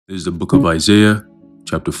Is the book of Isaiah,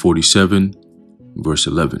 chapter 47, verse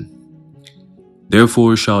 11.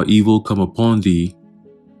 Therefore shall evil come upon thee,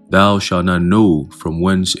 thou shalt not know from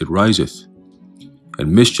whence it riseth,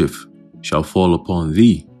 and mischief shall fall upon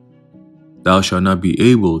thee, thou shalt not be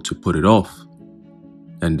able to put it off,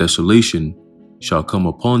 and desolation shall come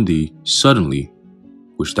upon thee suddenly,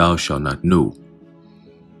 which thou shalt not know.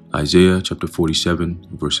 Isaiah chapter 47,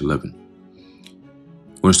 verse 11.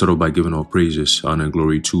 I want to start off by giving all praises, honor, and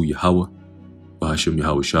glory to Yahweh, Bahashem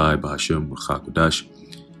Yahweh Shai, Bahashem Ruach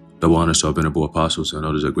double honors to our venerable apostles and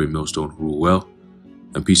others at Great Millstone who rule well,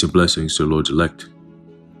 and peace and blessings to the Lord's elect,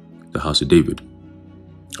 the house of David.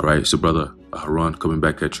 All right, so brother Haran coming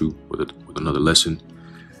back at you with another lesson.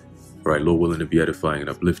 All right, Lord willing to be edifying and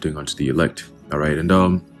uplifting unto the elect. All right, and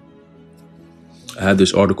I have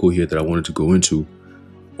this article here that I wanted to go into.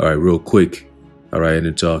 All right, real quick. All right, and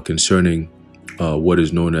it's concerning what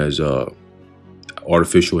is known as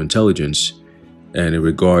artificial intelligence, and it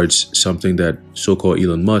regards something that so-called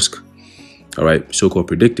Elon Musk, all right, so-called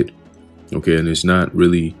predicted. Okay, and it's not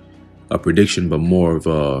really a prediction, but more of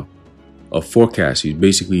a forecast. He's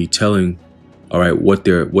basically telling, all right, what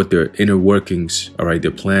their inner workings, all right, their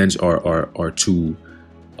plans are to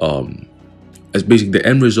as basically the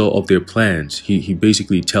end result of their plans. He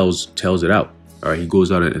basically tells it out. All right, he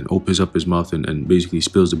goes out and opens up his mouth and basically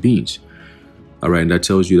spills the beans. All right, and that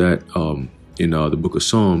tells you that in the book of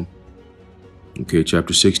Psalm, okay,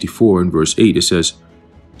 chapter 64 and verse 8, it says,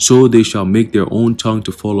 "So they shall make their own tongue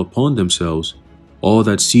to fall upon themselves, all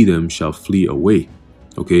that see them shall flee away."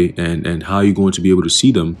 Okay, and how you're going to be able to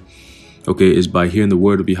see them, okay, is by hearing the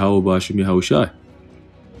word of Yahweh Bahashem Yahweh Shai.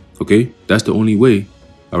 Okay, that's the only way.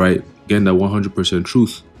 All right, again, that 100%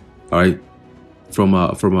 truth. All right,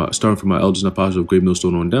 starting from our elders and apostles of Great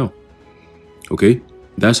Millstone on down. Okay.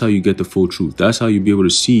 That's how you get the full truth. That's how you be able to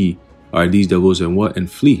see, all right, these devils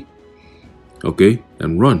and flee. Okay,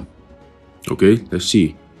 and run. Okay, let's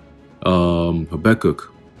see.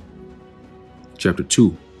 Habakkuk chapter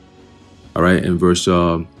 2. All right, in verse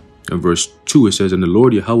 2 it says, "And the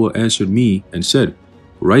Lord Yahweh answered me and said,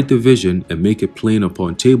 Write the vision and make it plain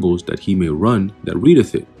upon tables, that he may run that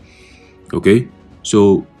readeth it." Okay,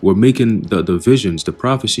 so we're making the visions, the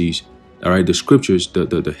prophecies, all right, the scriptures,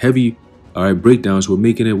 the heavy, all right, breakdowns. We're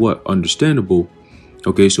making it what? Understandable.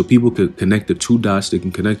 Okay, so people can connect the two dots. They can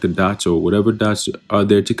connect the dots or whatever dots are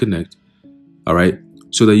there to connect. All right,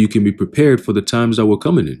 so that you can be prepared for the times that we're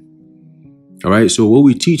coming in. All right, so what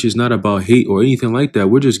we teach is not about hate or anything like that.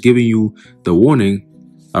 We're just giving you the warning,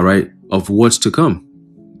 all right, of what's to come.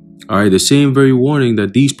 All right, the same very warning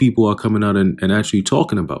that these people are coming out and actually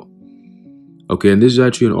talking about. Okay, and this is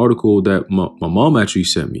actually an article that my mom actually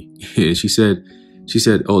sent me. And she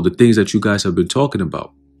said, "Oh, the things that you guys have been talking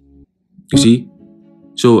about." You see?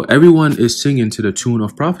 So everyone is singing to the tune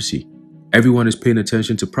of prophecy. Everyone is paying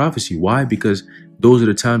attention to prophecy. Why? Because those are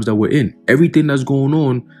the times that we're in. Everything that's going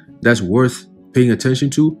on that's worth paying attention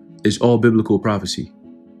to is all biblical prophecy.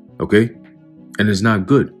 Okay? And it's not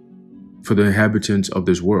good for the inhabitants of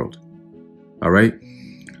this world. All right?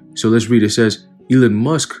 So let's read. It says, Elon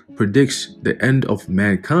Musk predicts the end of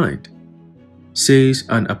mankind, says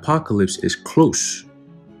an apocalypse is close.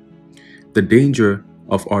 The danger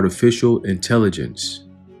of artificial intelligence.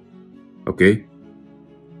 Okay?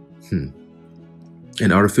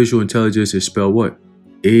 And artificial intelligence is spelled what?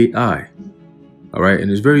 AI. All right?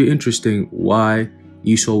 And it's very interesting why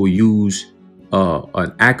Esau will use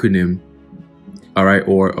an acronym, all right,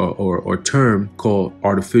 or term called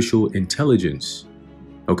artificial intelligence.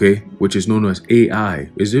 Okay? Which is known as AI.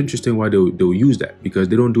 It's interesting why they'll use that, because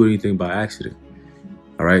they don't do anything by accident.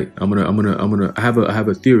 All right, I have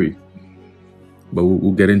a theory, but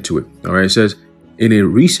we'll get into it. All right, it says, in a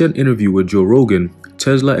recent interview with Joe Rogan,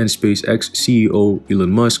 Tesla and SpaceX CEO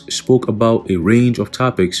Elon Musk spoke about a range of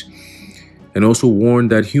topics and also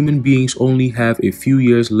warned that human beings only have a few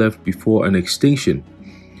years left before an extinction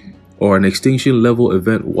or an extinction level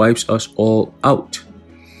event wipes us all out.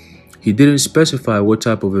 He didn't specify what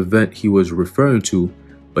type of event he was referring to,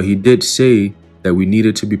 but he did say that we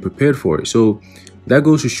needed to be prepared for it. So that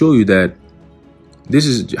goes to show you that this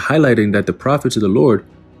is highlighting that the prophets of the Lord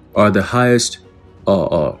are the highest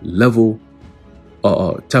level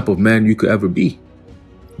type of man you could ever be.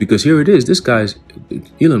 Because here it is, this guy's,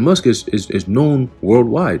 Elon Musk is known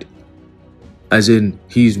worldwide. As in,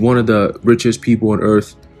 he's one of the richest people on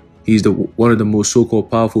earth. He's one of the most so-called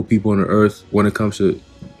powerful people on earth when it comes to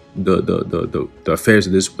the affairs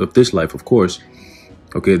of this life, of course.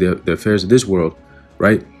 Okay, the affairs of this world,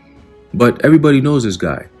 right? But everybody knows this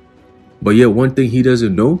guy. But yet one thing he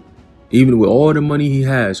doesn't know, even with all the money he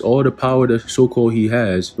has, all the power that so-called he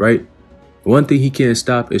has, right? One thing he can't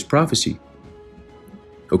stop is prophecy.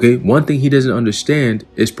 Okay, one thing he doesn't understand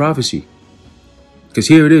is prophecy. Because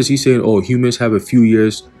here it is, he's saying, oh, humans have a few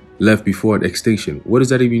years left before extinction. What does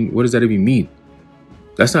that even mean?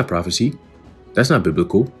 That's not prophecy. That's not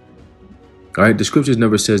biblical. All right, the scriptures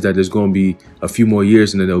never says that there's going to be a few more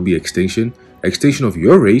years and then there'll be extinction. Extinction of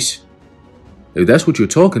your race. If that's what you're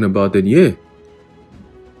talking about, then yeah.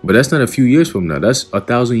 But that's not a few years from now. That's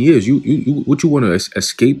 1,000 years. What you want to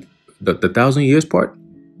escape the 1,000 years part?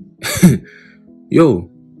 Yo,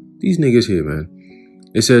 these niggas here, man.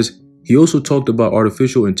 It says, he also talked about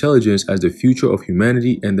artificial intelligence as the future of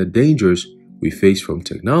humanity and the dangers we face from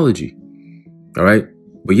technology. All right.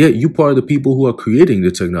 But yet you part of the people who are creating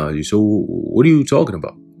the technology. So what are you talking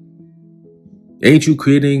about? Ain't you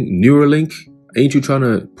creating Neuralink? Ain't you trying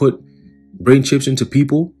to put brain chips into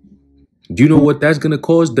people? Do you know what that's going to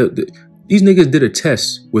cause? These niggas did a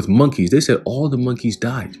test with monkeys. They said all the monkeys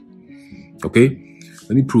died. Okay,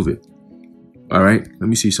 let me prove it. All right, let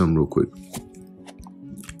me see something real quick.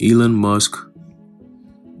 Elon Musk,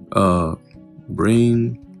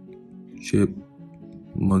 brain chip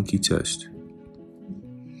monkey test.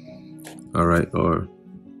 All right, or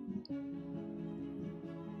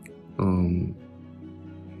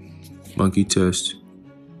monkey test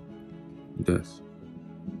death.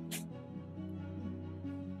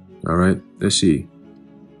 All right, let's see.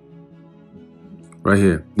 Right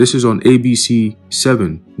here. This is on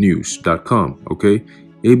ABC7news.com, okay?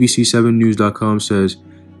 ABC7news.com says,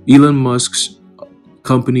 Elon Musk's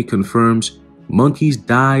company confirms monkeys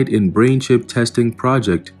died in brain chip testing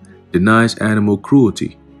project, denies animal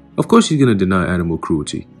cruelty. Of course he's going to deny animal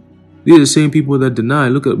cruelty. These are the same people that deny.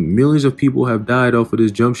 Look at millions of people have died off of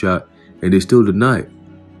this jump shot and they still deny it.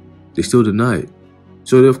 They still deny it.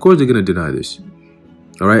 So of course they're going to deny this.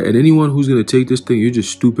 All right. And anyone who's going to take this thing, you're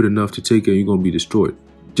just stupid enough to take it and you're going to be destroyed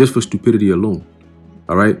just for stupidity alone.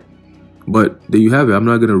 All right. But there you have it. I'm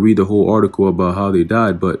not going to read the whole article about how they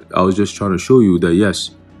died, but I was just trying to show you that,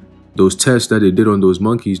 yes, those tests that they did on those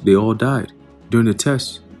monkeys, they all died during the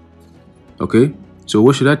tests. Okay. So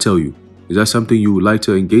what should I tell you? Is that something you would like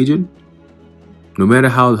to engage in? No matter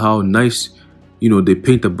how nice, they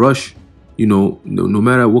paint the brush, no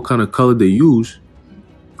matter what kind of color they use.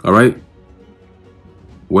 All right.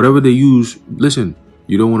 Whatever they use, listen,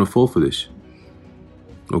 you don't want to fall for this.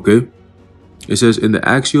 Okay? It says, in the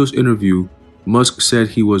Axios interview, Musk said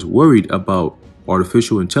he was worried about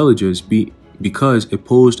artificial intelligence because it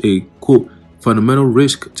posed a, quote, fundamental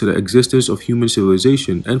risk to the existence of human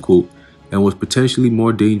civilization, end quote, and was potentially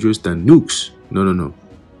more dangerous than nukes. No.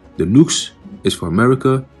 The nukes is for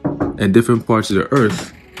America and different parts of the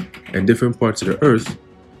earth.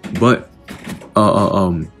 But,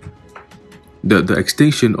 The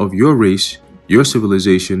extinction of your race, your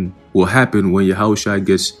civilization, will happen when Yahushua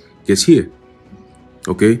gets here.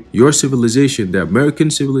 Okay? Your civilization, the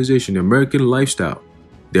American civilization, the American lifestyle,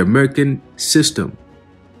 the American system,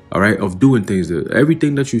 all right, of doing things,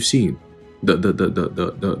 everything that you've seen,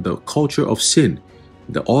 the culture of sin,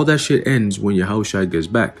 all that shit ends when Yahushua gets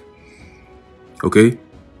back. Okay?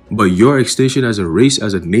 But your extinction as a race,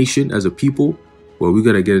 as a nation, as a people, well, we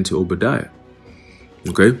got to get into Obadiah.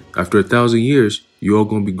 Okay, after 1,000 years, you're all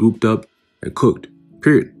going to be grouped up and cooked,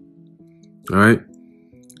 period. All right.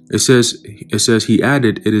 It says he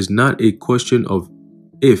added, it is not a question of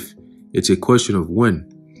if, it's a question of when.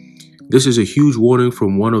 This is a huge warning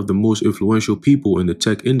from one of the most influential people in the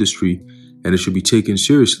tech industry, and it should be taken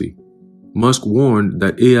seriously. Musk warned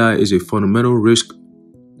that AI is a fundamental risk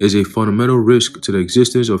to the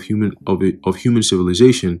existence of human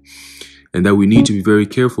civilization, and that we need to be very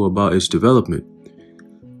careful about its development.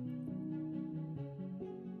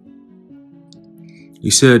 He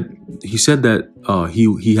said that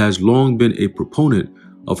he has long been a proponent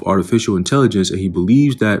of artificial intelligence, and he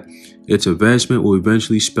believes that its advancement will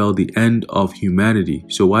eventually spell the end of humanity.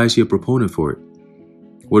 So why is he a proponent for it?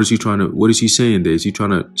 What is he saying there? Is he trying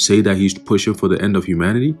to say that he's pushing for the end of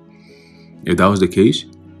humanity? If that was the case,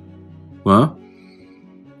 well,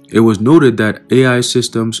 it was noted that AI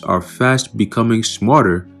systems are fast becoming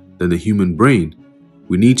smarter than the human brain.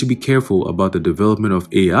 We need to be careful about the development of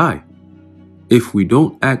AI. If we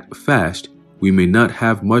don't act fast, we may not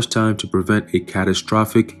have much time to prevent a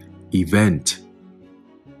catastrophic event.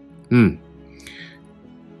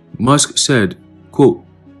 Musk said, quote,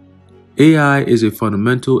 AI is a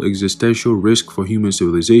fundamental existential risk for human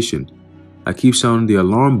civilization. I keep sounding the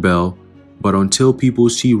alarm bell, but until people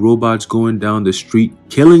see robots going down the street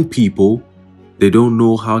killing people, they don't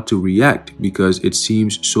know how to react because it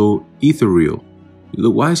seems so ethereal.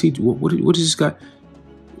 Look, why is he, what is this guy?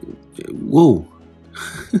 Whoa.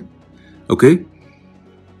 Okay.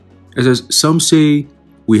 It says, some say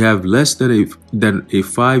we have less than a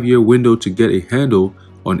 5-year window to get a handle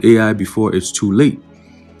on AI before it's too late.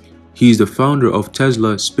 He's the founder of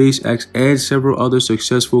Tesla, SpaceX, and several other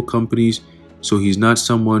successful companies, so he's not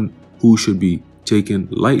someone who should be taken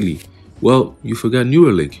lightly. Well, you forgot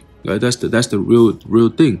Neuralink. Right? That's the real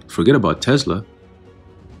thing. Forget about Tesla.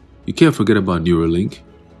 You can't forget about Neuralink.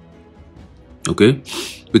 Okay?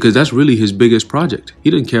 Because that's really his biggest project.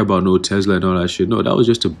 He didn't care about no Tesla and all that shit. No, that was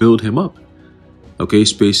just to build him up. Okay,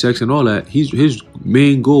 SpaceX and all that. His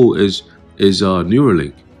main goal is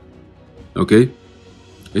Neuralink. Okay?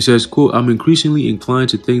 It says, quote, I'm increasingly inclined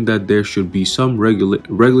to think that there should be some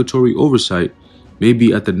regulatory oversight,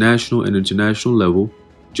 maybe at the national and international level,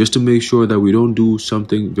 just to make sure that we don't do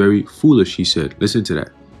something very foolish, he said. Listen to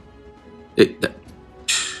that.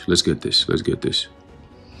 Let's get this. Let's get this.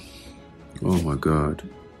 Oh my God.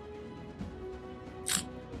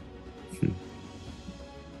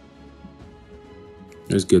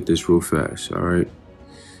 Let's get this real fast. All right.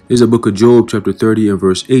 Here's the book of Job, chapter 30 and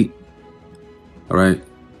verse 8. All right.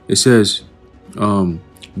 It says,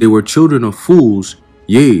 they were children of fools,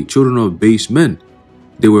 yea, children of base men.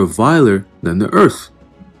 They were viler than the earth.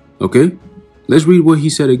 Okay. Let's read what he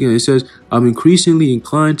said again. It says, I'm increasingly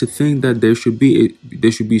inclined to think that there should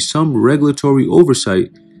be some regulatory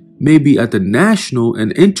oversight, maybe at the national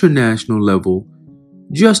and international level,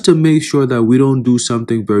 just to make sure that we don't do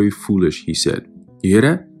something very foolish, he said. You hear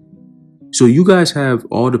that? So you guys have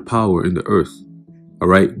all the power in the earth. All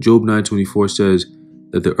right. Job 9:24 says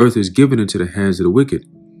that the earth is given into the hands of the wicked.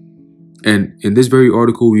 And in this very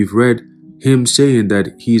article, we've read him saying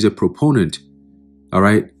that he's a proponent, all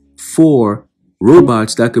right, for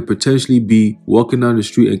robots that could potentially be walking down the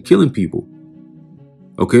street and killing people.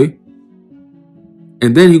 Okay?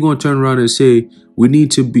 And then he's going to turn around and say we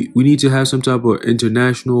need to have some type of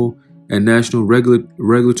international and national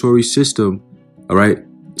regulatory system, all right,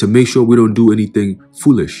 to make sure we don't do anything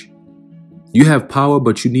foolish. You have power,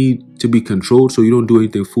 but you need to be controlled so you don't do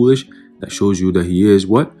anything foolish. That shows you that he is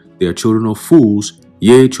what? They are children of fools,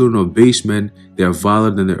 yea, children of base men. They are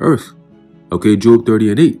viler than the earth. Okay, Job 30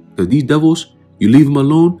 and 8. Because these devils, you leave them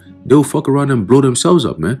alone, they'll fuck around and blow themselves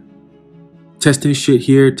up, man. Testing shit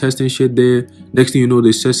here, testing shit there. Next thing you know,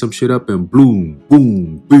 they set some shit up and boom,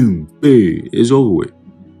 boom, boom, hey, it's over with.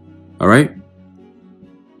 All right?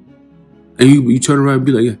 And you turn around and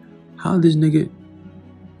be like, yeah, how this nigga,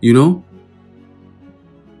 you know?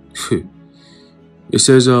 It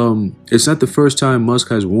says, it's not the first time Musk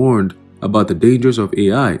has warned about the dangers of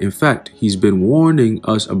AI. In fact, he's been warning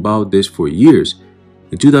us about this for years.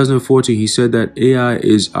 In 2014, he said that AI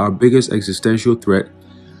is our biggest existential threat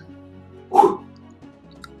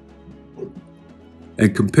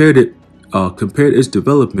and compared its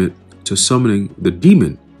development to summoning the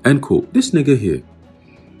demon. End quote. This nigga here.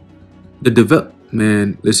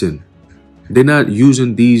 Man, listen. They're not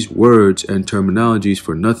using these words and terminologies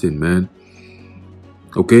for nothing, man.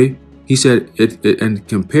 Okay? He said and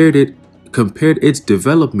compared its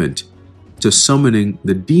development to summoning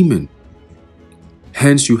the demon.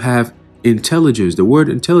 Hence, you have intelligence. The word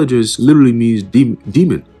intelligence literally means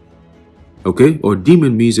demon. Okay? Or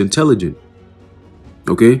demon means intelligent.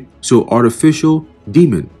 Okay? So artificial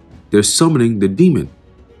demon. They're summoning the demon.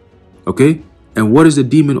 Okay? And what is the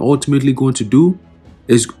demon ultimately going to do?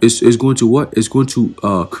 Is going to what? It's going to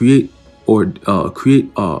create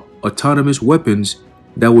autonomous weapons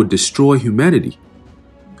that would destroy humanity,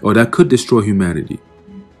 or that could destroy humanity.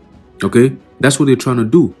 Okay, that's what they're trying to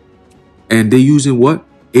do, and they're using what?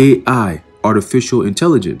 AI, artificial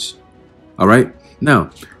intelligence. All right. Now,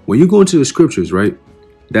 when you go into the scriptures, right,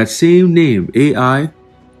 that same name AI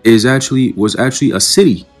was actually a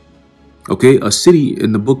city. Okay, a city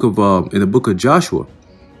in the book of Joshua.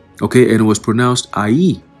 Okay, and it was pronounced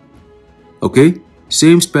Ai. Okay,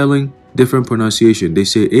 same spelling, different pronunciation. They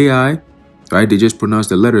say AI, right? They just pronounce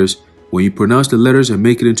the letters. When you pronounce the letters and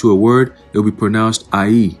make it into a word, it'll be pronounced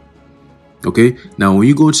Ai. Okay, now when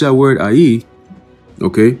you go into that word Ai,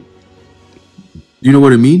 okay, you know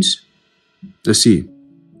what it means? Let's see.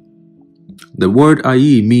 The word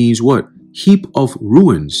Ai means what? Heap of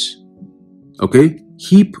ruins. Okay,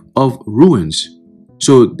 heap of ruins.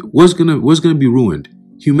 So what's gonna be ruined?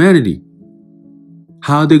 Humanity.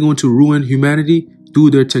 How are they going to ruin humanity?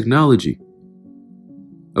 Through their technology.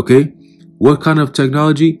 Okay? What kind of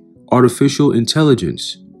technology? Artificial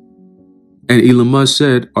intelligence. And Elon Musk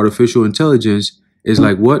said artificial intelligence is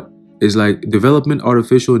like what? Is like developing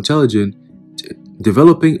artificial intelligence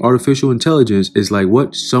is like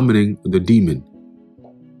what? Summoning the demon.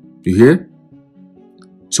 You hear?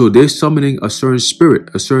 So they're summoning a certain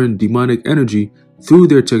spirit, a certain demonic energy through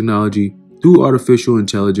their technology through artificial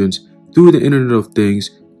intelligence, through the Internet of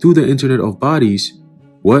Things, through the Internet of Bodies,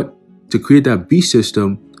 what? To create that beast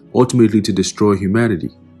system, ultimately to destroy humanity.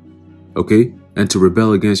 Okay? And to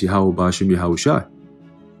rebel against Yahweh Bashim Yahushai.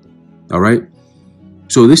 Alright?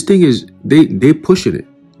 So this thing is, they're pushing it.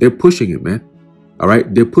 They're pushing it, man.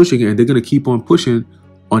 Alright? They're pushing it, and they're going to keep on pushing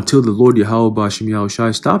until the Lord Yahweh Bashim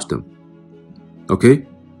Yahushai stops them. Okay?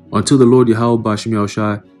 Until the Lord Yahweh Bashim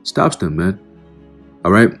Yahushai stops them, man.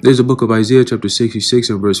 Alright? There's a book of Isaiah chapter 66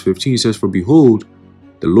 and verse 15. It says, "For behold,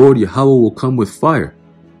 the Lord Yahweh will come with fire,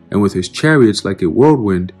 and with his chariots like a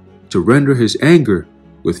whirlwind, to render his anger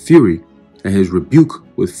with fury, and his rebuke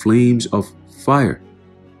with flames of fire."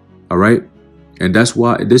 Alright? And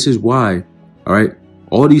this is why, alright,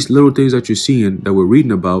 all these little things that you're seeing, that we're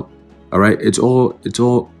reading about, alright, it's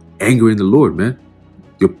all angering the Lord, man.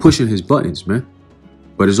 You're pushing his buttons, man.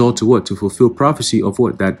 But it's all to what? To fulfill prophecy of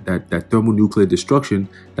what? That thermonuclear destruction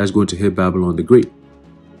that's going to hit Babylon the Great.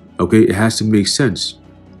 Okay? It has to make sense.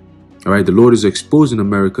 Alright? The Lord is exposing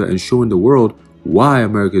America and showing the world why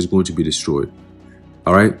America is going to be destroyed.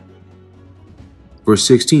 Alright? Verse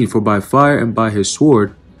 16, "For by fire and by his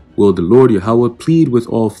sword will the Lord Yahweh plead with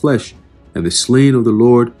all flesh, and the slain of the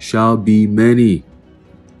Lord shall be many."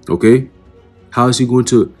 Okay? How is he going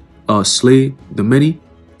to slay the many?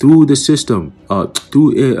 Through the system,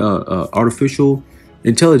 through artificial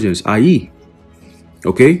intelligence, i.e.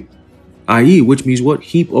 Okay? i.e. which means what?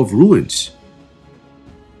 Heap of ruins.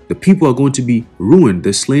 The people are going to be ruined.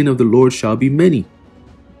 The slain of the Lord shall be many.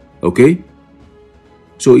 Okay?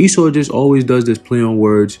 So Esau just always does this play on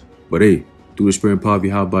words, but hey, through the spirit and power of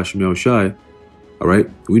Yahweh Bashim Yahushai, alright,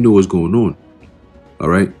 we know what's going on.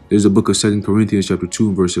 Alright, there's a book of 2 Corinthians chapter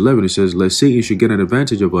 2 verse 11. It says, "Lest Satan should get an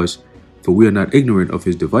advantage of us, for we are not ignorant of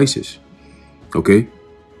his devices." Okay,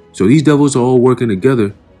 so these devils are all working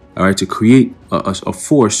together, alright, to create a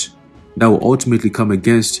force that will ultimately come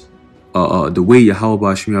against the way Yahweh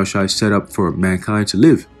Bashim Yahushai set up for mankind to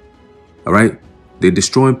live. Alright, they're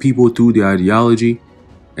destroying people through the ideology,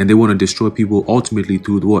 and they want to destroy people ultimately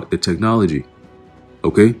through what? The technology.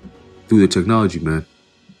 Okay? Through the technology, man.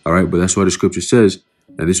 Alright, but that's why the scripture says,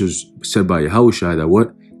 and this was said by Yahushua, that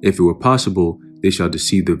what? If it were possible, they shall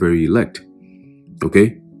deceive the very elect.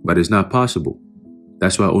 Okay? But it's not possible.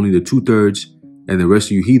 That's why only the 2/3 and the rest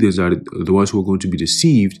of you heathens are the ones who are going to be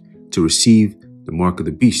deceived to receive the mark of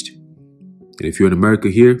the beast. And if you're in America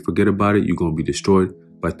here, forget about it. You're going to be destroyed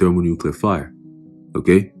by thermonuclear fire.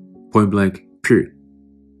 Okay? Point blank, period.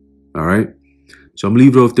 Alright? So I'm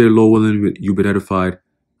leaving it off there. Lord willing, you've been edified.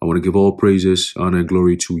 I want to give all praises, honor, and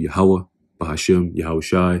glory to Yahweh, Bahashim,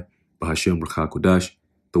 Yahushai, Bahashim, Rakha Kodash,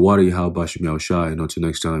 the water Yahweh, Bashim, Yahushai, and until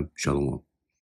next time, Shalom.